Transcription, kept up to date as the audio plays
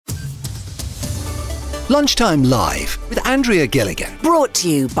Lunchtime Live with Andrea Gilligan. Brought to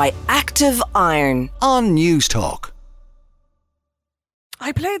you by Active Iron On News Talk.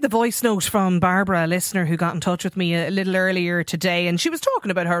 I played the voice note from Barbara, a listener who got in touch with me a little earlier today, and she was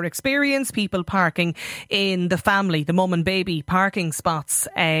talking about her experience, people parking in the family, the mum and baby parking spots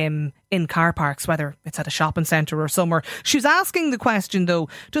in car parks, whether it's at a shopping centre or somewhere. She was asking the question though,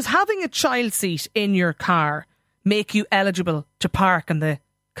 does having a child seat in your car make you eligible to park in the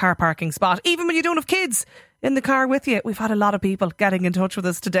car parking spot, even when you don't have kids in the car with you? We've had a lot of people getting in touch with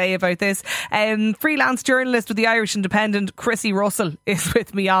us today about this. Freelance journalist with the Irish Independent, Chrissie Russell, is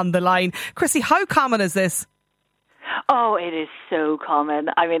with me on the line. Chrissie, how common is this? Oh, it is so common.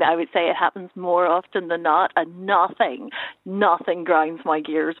 I mean, I would say it happens more often than not, and nothing grinds my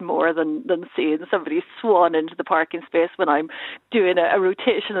gears more than seeing somebody swan into the parking space when I'm doing a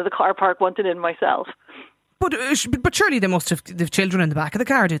rotation of the car park wanting in myself. But surely they must have children in the back of the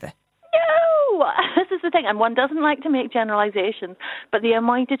car, do they? No! This is the thing, and one doesn't like to make generalisations, but the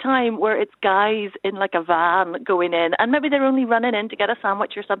amount of time where it's guys in like a van going in, and maybe they're only running in to get a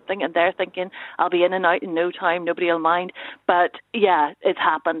sandwich or something, and they're thinking, I'll be in and out in no time, nobody will mind. But yeah, it's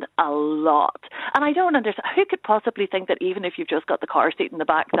happened a lot. And I don't understand, who could possibly think that even if you've just got the car seat in the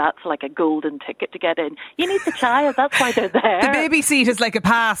back, that's like a golden ticket to get in? You need the child, that's why they're there. The baby seat is like a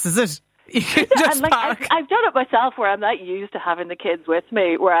pass, is it? You can just park. I've done it myself where I'm not used to having the kids with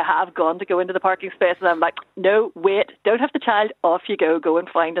me, where I have gone to go into the parking space and I'm like, no, wait, don't have the child, off you go and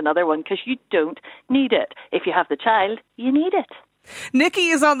find another one, because you don't need it. If you have the child, you need it. Nikki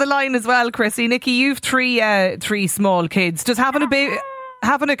is on the line as well, Chrissie. Nikki, you've three small kids. Does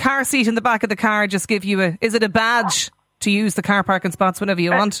having a car seat in the back of the car just give you is it a badge to use the car parking spots whenever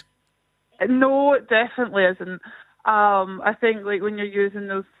you want? No, it definitely isn't. I think like when you're using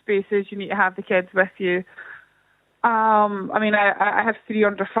those spaces, you need to have the kids with you. I mean, I have 3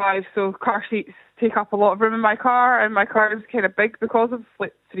 under 5, so car seats take up a lot of room in my car, and my car is kind of big because of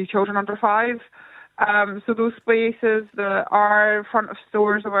like 3 children under 5. So those spaces that are in front of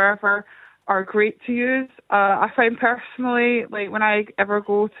stores or wherever are great to use. I find personally, like when I ever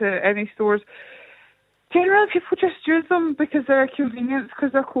go to any stores, generally people just use them because they're a convenience,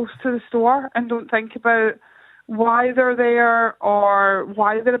 because they're close to the store, and don't think about why they're there or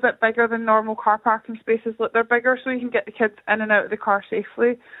why they're a bit bigger than normal car parking spaces. Like, they're bigger so you can get the kids in and out of the car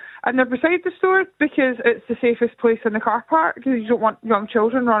safely. And they're beside the store because it's the safest place in the car park, because you don't want young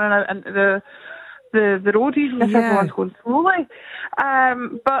children running out into the road, even if everyone's going slowly.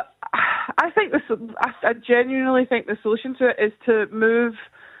 But I genuinely think the solution to it is to move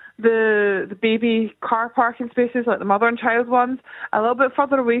the baby car parking spaces, like the mother and child ones, a little bit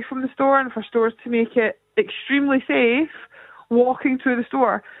further away from the store, and for stores to make it extremely safe walking through the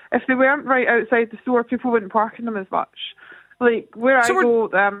store. If they weren't right outside the store, people wouldn't park in them as much. Like where I go,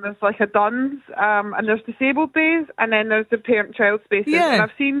 there's like a Dunn's, and there's disabled bays, and then there's the parent-child spaces. Yeah. And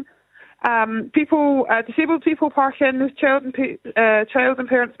I've seen disabled people park in those child and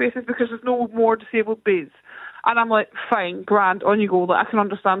parent spaces because there's no more disabled bays. And I'm like, fine, grand, on you go. Like, I can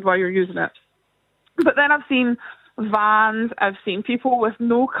understand why you're using it. But then I've seen vans, I've seen people with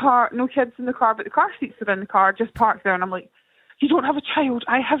no kids in the car, but the car seats are in the car, just parked there. And I'm like, you don't have a child.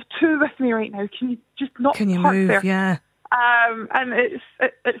 I have 2 with me right now. Can you just not Can you park move? there? Yeah. And it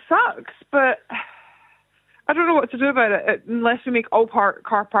sucks, but I don't know what to do about it unless we make all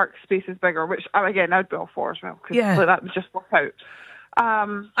car park spaces bigger, which, again, I'd be all for as well, because that would just work out.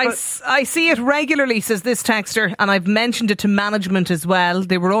 I see it regularly, says this texter, and I've mentioned it to management as well.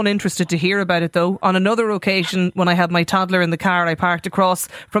 They were uninterested to hear about it though. On another occasion, when I had my toddler in the car, I parked across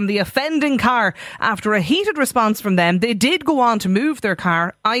from the offending car. After a heated response from them, they did go on to move their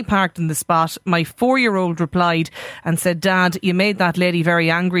car. I parked in the spot. My 4-year-old replied and said, Dad, you made that lady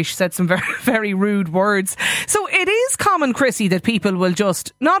very angry. She said some very, very rude words. So it is common, Chrissie, that people will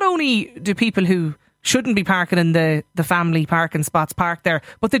just, not only do people who shouldn't be parking in the family parking spots park there,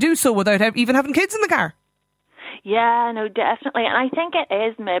 but they do so without even having kids in the car. Yeah, no, definitely. And I think it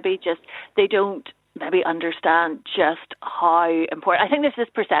is maybe just they don't maybe understand just how important. I think there's this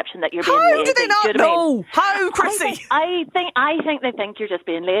perception that you're being lazy. How do they not know? How, Chrissie? I think they think you're just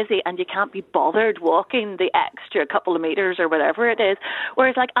being lazy and you can't be bothered walking the extra couple of metres or whatever it is.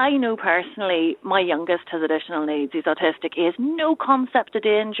 Whereas, like, I know personally, my youngest has additional needs. He's autistic. He has no concept of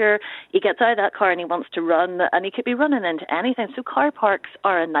danger. He gets out of that car and he wants to run, and he could be running into anything. So car parks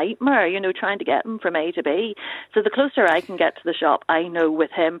are a nightmare, trying to get him from A to B. So the closer I can get to the shop, I know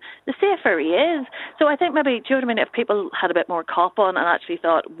with him, the safer he is. So I think maybe, do you know what I mean, if people had a bit more cop on and actually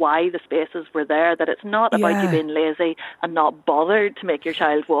thought why the spaces were there, that it's not about you being lazy and not bothered to make your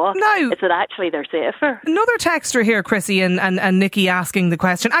child walk. No. It's that actually they're safer. Another texter here, Chrissie and Nikki, asking the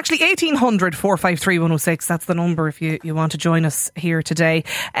question. Actually, 1800 453 106, that's the number if you want to join us here today.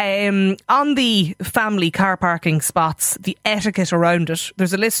 On the family car parking spots, the etiquette around it,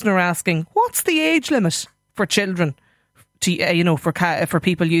 there's a listener asking, what's the age limit for children to, for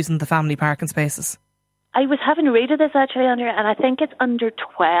people using the family parking spaces? I was having a read of this actually, Andrea, and I think it's under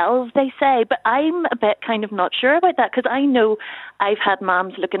 12, they say, but I'm a bit kind of not sure about that, because I know I've had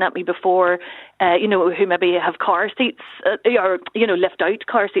mums looking at me before, who maybe have car seats, or, lift out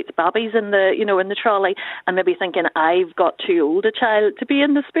car seats, babbies in the trolley, and maybe thinking I've got too old a child to be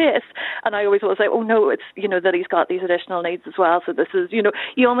in the space. And I always was like, oh no, it's, that he's got these additional needs as well. So this is,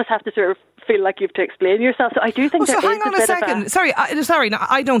 you almost have to sort of feel like you have to explain yourself. So I do think hang on a second. Sorry,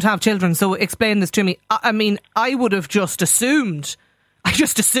 I don't have children, so explain this to me. I mean, I would have just assumed. I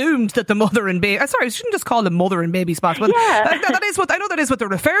just assumed that the mother and baby. Sorry, I shouldn't just call them mother and baby spots. But that is what I know. That is what they're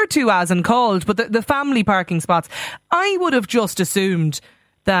referred to as and called. But the family parking spots, I would have just assumed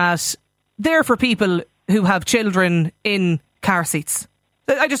that they're for people who have children in car seats.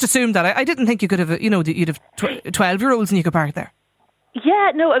 I just assumed that. I didn't think you could have. You'd have 12-year-olds and you could park there.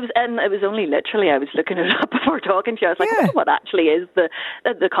 Yeah, no, it was only literally I was looking it up before talking to you. I was like, I wonder what actually is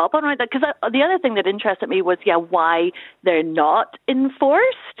the cop on right there? Because the other thing that interested me was, why they're not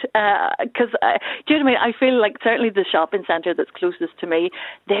enforced. Because, do you know what I mean? I feel like certainly the shopping centre that's closest to me,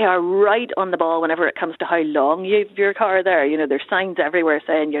 they are right on the ball whenever it comes to how long you have your car there. There's signs everywhere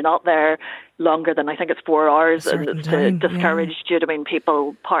saying you're not there longer than, I think it's 4 hours, and it's to discourage, do you know what I mean,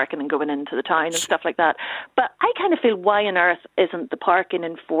 people parking and going into the town and stuff like that. But I kind of feel, why on earth isn't the parking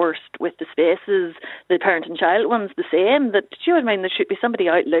enforced with the spaces, the parent and child ones, the same? That, do you know what I mean, there should be somebody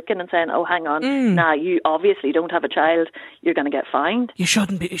out looking and saying, oh, hang on, you obviously don't have a child, you're going to get fined. You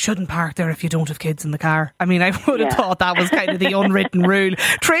shouldn't park there if you don't have kids in the car. I mean, I would have thought that was kind of the unwritten rule.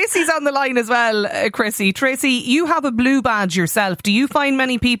 Tracy's on the line as well, Chrissie. Tracy, you have a blue badge yourself. Do you find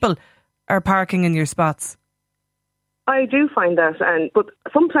many people are parking in your spots? I do find that, but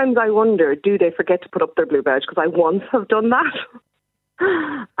sometimes I wonder, do they forget to put up their blue badge? Because I once have done that.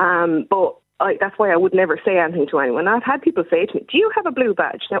 But that's why I would never say anything to anyone. I've had people say to me, do you have a blue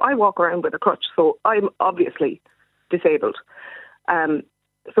badge? Now, I walk around with a crutch, so I'm obviously disabled.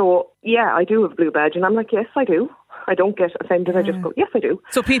 So, yeah, I do have a blue badge, and I'm like, yes, I do. I don't get offended, I just go, yes, I do.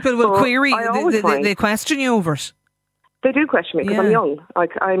 So people will query, they question you over it? They do question me, because I'm young.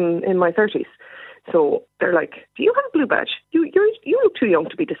 Like, I'm in my 30s. So they're like, do you have a blue badge? You look too young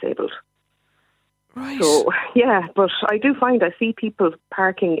to be disabled. Right. So, yeah, but I do find I see people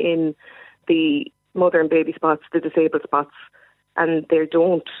parking in the mother and baby spots, the disabled spots, and they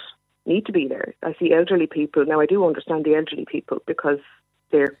don't need to be there. I see elderly people. Now, I do understand the elderly people because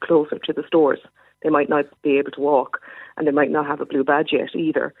they're closer to the stores. They might not be able to walk, and they might not have a blue badge yet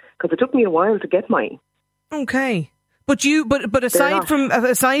either, because it took me a while to get mine. Okay. But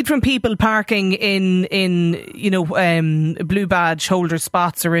aside from people parking in blue badge holder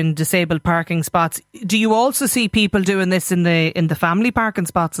spots or in disabled parking spots, do you also see people doing this in the family parking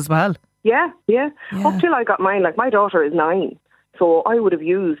spots as well? Yeah. Up till I got mine, like my daughter is 9, so I would have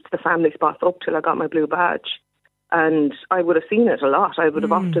used the family spots up till I got my blue badge, and I would have seen it a lot. I would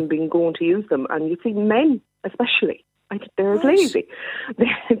have often been going to use them, and you'd see men especially. They're lazy.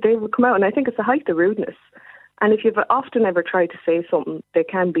 They would come out, and I think it's a height of rudeness. And if you've often ever tried to say something, they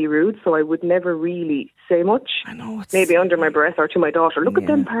can be rude, so I would never really say much. I know. Maybe under my breath or to my daughter, look at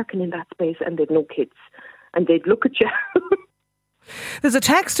them parking in that space, and they've no kids. And they'd look at you. There's a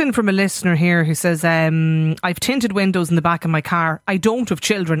text in from a listener here who says, I've tinted windows in the back of my car. I don't have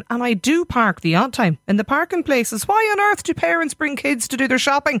children, and I do park the odd time in the parking places. Why on earth do parents bring kids to do their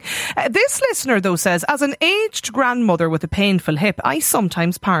shopping? This listener, though, says, as an aged grandmother with a painful hip, I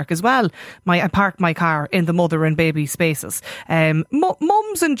sometimes park as well. I park my car in the mother and baby spaces.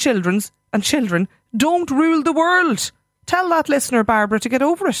 Mums and children don't rule the world. Tell that listener, Barbara, to get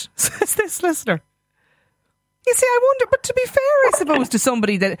over it, says this listener. You see, I wonder, but to be fair, I suppose, to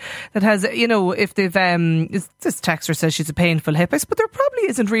somebody that has, if they've, this texter says she's a painful hip, but there probably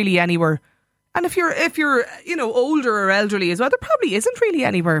isn't really anywhere. And if you're, older or elderly as well, there probably isn't really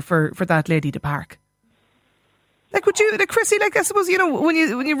anywhere for that lady to park. Like, would you, Chrissie, I suppose, when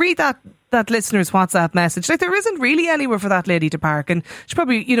you read that listener's WhatsApp message, there isn't really anywhere for that lady to park, and she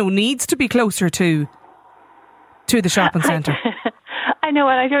probably, needs to be closer to the shopping centre. I know,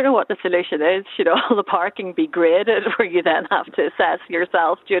 and I don't know what the solution is. Should all the parking be graded, where you then have to assess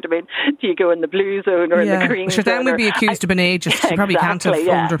yourself? Do you know what I mean? Do you go in the blue zone or in the green zone? Then we'd be accused of being ageist. You probably can't have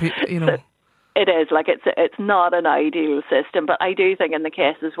older people, It is, like, it's not an ideal system, but I do think in the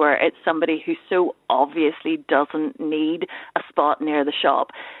cases where it's somebody who so obviously doesn't need a spot near the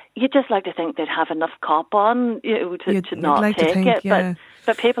shop, you'd just like to think they'd have enough cop on, to not like take it. Yeah.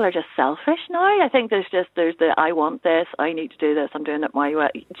 But people are just selfish now. I think there's the I want this, I need to do this, I'm doing it my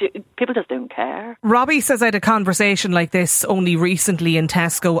way. People just don't care. Robbie says I had a conversation like this only recently in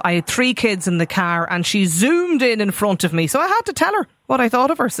Tesco. I had 3 kids in the car and she zoomed in front of me, so I had to tell her what I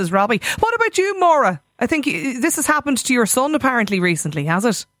thought of her, says Robbie. What about you, Maura? I think this has happened to your son apparently recently, has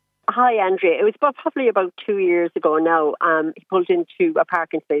it? Hi, Andrea. It was probably about 2 years ago now. He pulled into a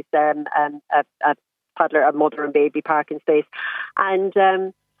parking space, a toddler, a mother and baby parking space, and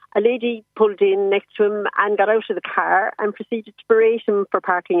a lady pulled in next to him and got out of the car and proceeded to berate him for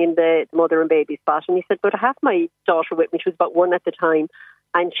parking in the mother and baby spot. And he said, but I have my daughter with me. She was about 1 at the time.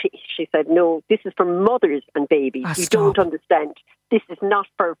 And she said, no, this is for mothers and babies. You don't understand. This is not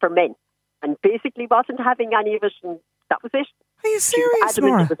for men. And basically wasn't having any of it, and that was it. Are you serious,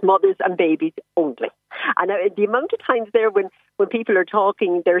 Maura? It was mothers and babies only. And the amount of times there when people are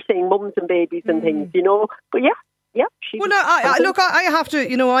talking, they're saying mums and babies and things, But yeah. I have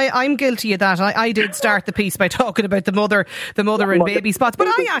to, I'm guilty of that. I did start the piece by talking about the mother and baby spots. But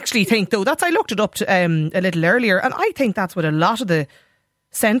I actually think, though, I looked it up a little earlier, and I think that's what a lot of the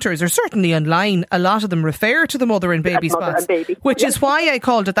centres, or certainly online, a lot of them refer to the mother and baby spots, which is why I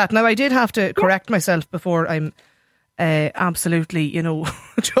called it that. Now, I did have to correct myself before I'm absolutely, the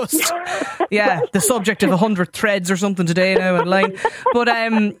subject of 100 threads or something today now online. But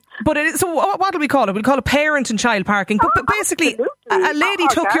so what do we call it? We'll call it parent and child parking. But basically, a lady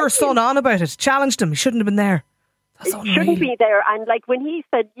took your son on about it, challenged him. He shouldn't have been there. It shouldn't be there. And like when he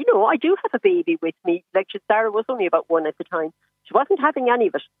said, I do have a baby with me, like Sarah was only about 1 at the time. She wasn't having any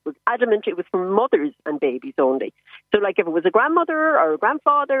of it. She was adamant it was for mothers and babies only. So like if it was a grandmother or a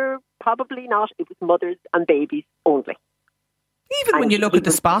grandfather, probably not. It was mothers and babies only. Even when you look at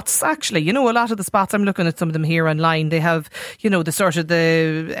the spots, actually, a lot of the spots, I'm looking at some of them here online, they have, the sort of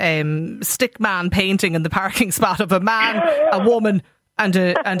the stick man painting in the parking spot of a man, a woman and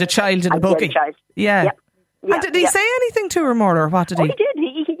a child in a buggy. Yeah. And did he say anything to her, Maura, or what did he? Oh, he did.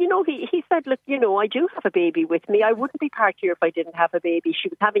 He said, look, I do have a baby with me. I wouldn't be parked here if I didn't have a baby. She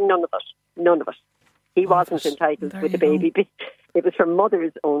was having none of it. None of it. He wasn't entitled with the baby. It was for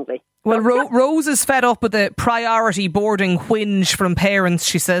mothers only. Well, Rose is fed up with the priority boarding whinge from parents.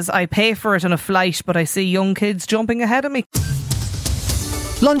 She says, I pay for it on a flight, but I see young kids jumping ahead of me.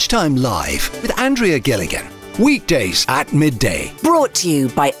 Lunchtime Live with Andrea Gilligan. Weekdays at midday. Brought to you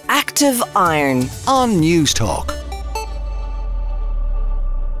by Active Iron On News Talk.